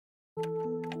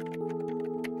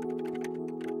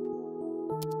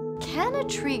Can a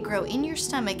tree grow in your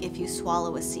stomach if you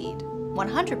swallow a seed?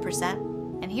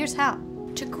 100%, and here's how.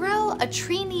 To grow, a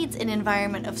tree needs an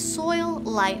environment of soil,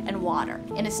 light, and water.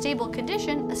 In a stable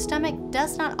condition, a stomach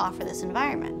does not offer this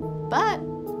environment. But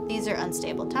these are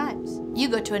unstable times. You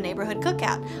go to a neighborhood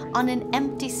cookout on an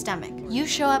empty stomach. You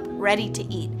show up ready to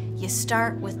eat. You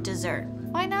start with dessert.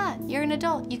 Why not? You're an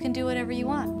adult. You can do whatever you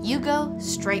want. You go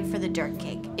straight for the dirt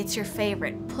cake. It's your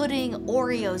favorite. Pudding,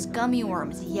 Oreos, gummy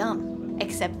worms, yum.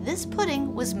 Except this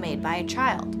pudding was made by a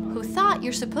child who thought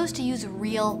you're supposed to use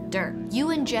real dirt. You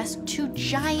ingest 2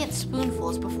 giant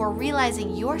spoonfuls before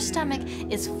realizing your stomach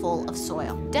is full of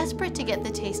soil. Desperate to get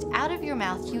the taste out of your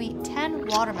mouth, you eat 10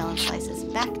 watermelon slices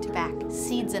back to back,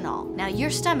 seeds and all. Now your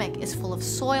stomach is full of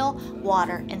soil,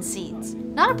 water, and seeds.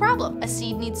 Not a problem. A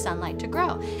seed needs sunlight to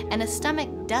grow, and a stomach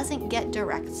doesn't get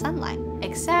direct sunlight,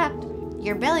 except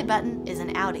your belly button is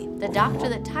an outie. The doctor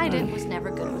that tied it was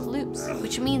never good with loops,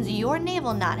 which means your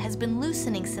navel knot has been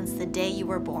loosening since the day you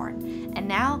were born. And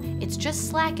now it's just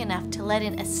slack enough to let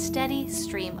in a steady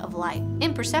stream of light.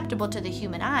 Imperceptible to the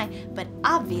human eye, but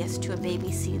obvious to a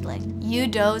baby seedling. You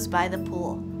doze by the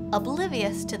pool,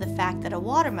 oblivious to the fact that a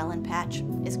watermelon patch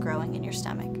is growing in your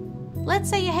stomach. Let's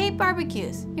say you hate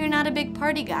barbecues. You're not a big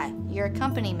party guy. You're a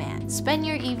company man. Spend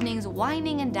your evenings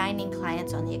wining and dining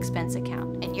clients on the expense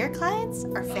account. And your clients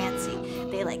are fancy.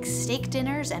 They like steak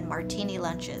dinners and martini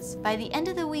lunches. By the end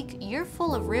of the week, you're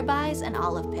full of ribeyes and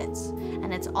olive pits.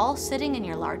 And it's all sitting in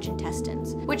your large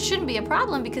intestines, which shouldn't be a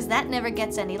problem because that never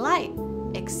gets any light.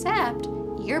 Except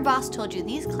your boss told you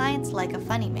these clients like a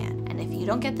funny man. And if you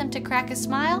don't get them to crack a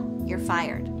smile, you're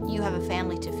fired. You have a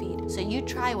family to feed. So you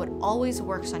try what always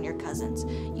works on your cousins.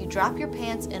 You drop your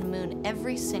pants and moon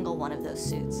every single one of those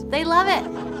suits. They love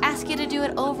it. Ask you to do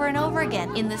it over and over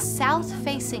again in the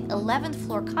south-facing 11th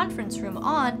floor conference room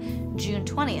on June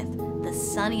 20th, the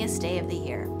sunniest day of the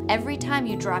year. Every time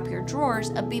you drop your drawers,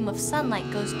 a beam of sunlight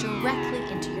goes directly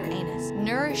into your anus,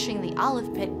 nourishing the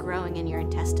olive pit growing in your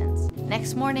intestines.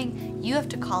 Next morning, you have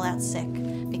to call out sick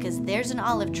because there's an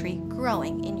olive tree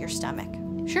growing in your stomach.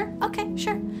 Sure, okay,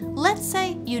 sure. Let's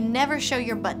say you never show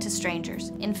your butt to strangers.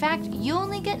 In fact, you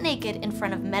only get naked in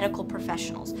front of medical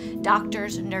professionals,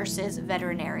 doctors, nurses,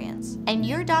 veterinarians. And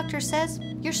your doctor says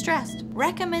you're stressed,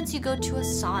 recommends you go to a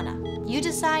sauna. You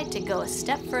decide to go a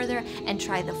step further and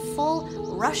try the full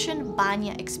Russian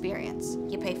banya experience.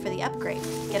 You pay for the upgrade.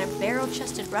 Get a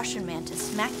barrel-chested Russian man to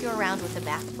smack you around with a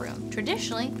bath broom,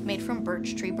 traditionally made from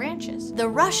birch tree branches. The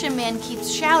Russian man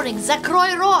keeps shouting,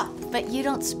 "Zakroy rot!" But you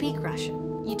don't speak Russian.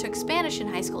 You took Spanish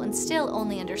in high school and still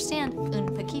only understand un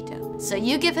poquito. So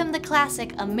you give him the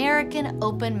classic American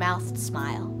open-mouthed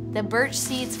smile. The birch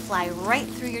seeds fly right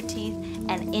through your teeth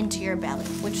and into your belly,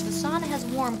 which the sauna has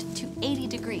warmed to 80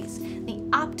 degrees, the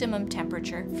optimum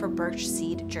temperature for birch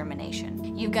seed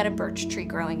germination. You've got a birch tree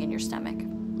growing in your stomach.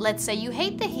 Let's say you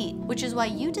hate the heat, which is why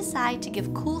you decide to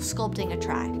give cool sculpting a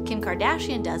try. Kim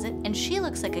Kardashian does it, and she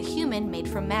looks like a human made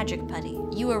from magic putty.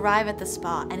 You arrive at the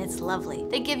spa, and it's lovely.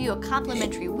 They give you a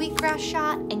complimentary wheatgrass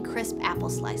shot and crisp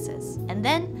apple slices. And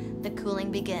then the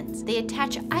cooling begins. They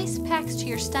attach ice packs to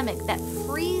your stomach that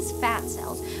freeze fat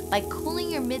cells by cooling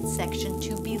your midsection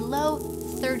to below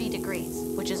 30 degrees,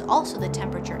 which is also the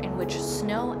temperature in which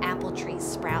snow apple trees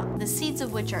sprout, the seeds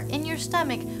of which are in your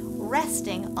stomach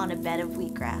resting on a bed of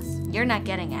wheatgrass. You're not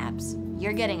getting abs.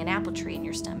 You're getting an apple tree in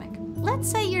your stomach. Let's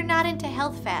say you're not into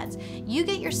health fads. You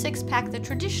get your six-pack the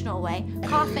traditional way,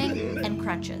 coughing and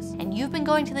crunches. And you've been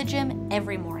going to the gym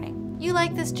every morning. You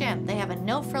like this gym. They have a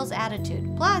no-frills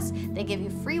attitude. Plus, they give you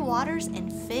free waters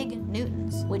and Fig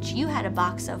Newtons, which you had a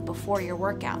box of before your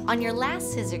workout. On your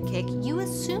last scissor kick, you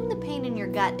assume the pain in your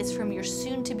gut is from your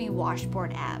soon-to-be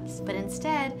washboard abs. But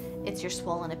instead, it's your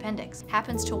swollen appendix.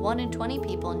 Happens to 1 in 20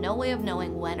 people, no way of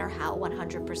knowing when or how,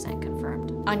 100%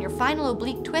 confirmed. On your final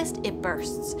oblique twist, it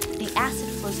bursts. The acid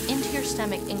flows into your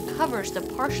stomach and covers the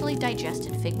partially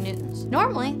digested Fig Newtons.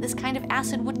 Normally, this kind of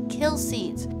acid would kill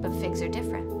seeds, but figs are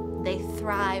different. They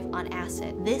thrive on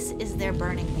acid. This is their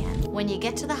Burning Man. When you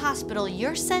get to the hospital,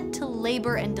 you're sent to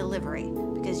labor and delivery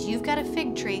because you've got a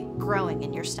fig tree growing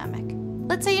in your stomach.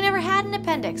 Let's say you never had an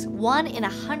appendix. 1 in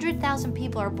 100,000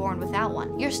 people are born without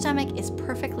one. Your stomach is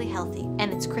perfectly healthy,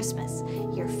 and it's Christmas,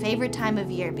 your favorite time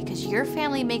of year because your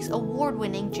family makes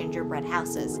award-winning gingerbread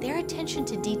houses. Their attention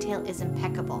to detail is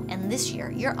impeccable, and this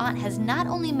year, your aunt has not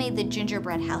only made the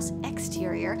gingerbread house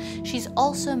exterior, she's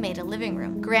also made a living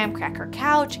room, graham cracker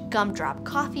couch, gumdrop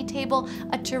coffee table,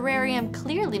 a terrarium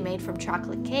clearly made from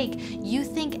chocolate cake. You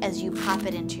think as you pop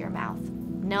it into your mouth.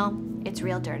 No. It's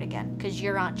real dirt again, because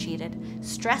your aunt cheated.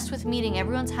 Stressed with meeting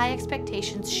everyone's high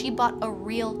expectations, she bought a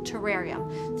real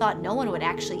terrarium, thought no one would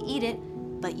actually eat it,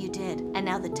 But you did, and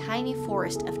now the tiny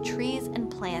forest of trees and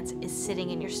plants is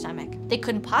sitting in your stomach. They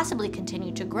couldn't possibly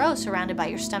continue to grow surrounded by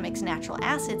your stomach's natural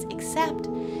acids, except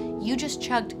you just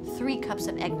chugged 3 cups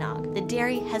of eggnog. The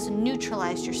dairy has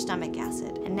neutralized your stomach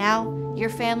acid, and now your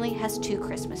family has 2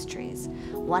 Christmas trees,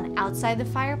 one outside the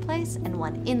fireplace and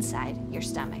one inside your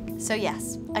stomach. So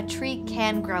yes, a tree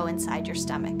can grow inside your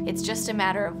stomach. It's just a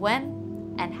matter of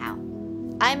when and how.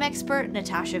 I'm expert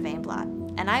Natasha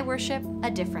Vaynblat, and I worship a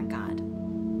different God.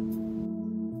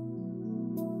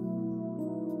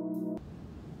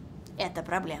 Это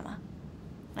проблема.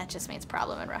 That just means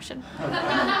problem in Russian.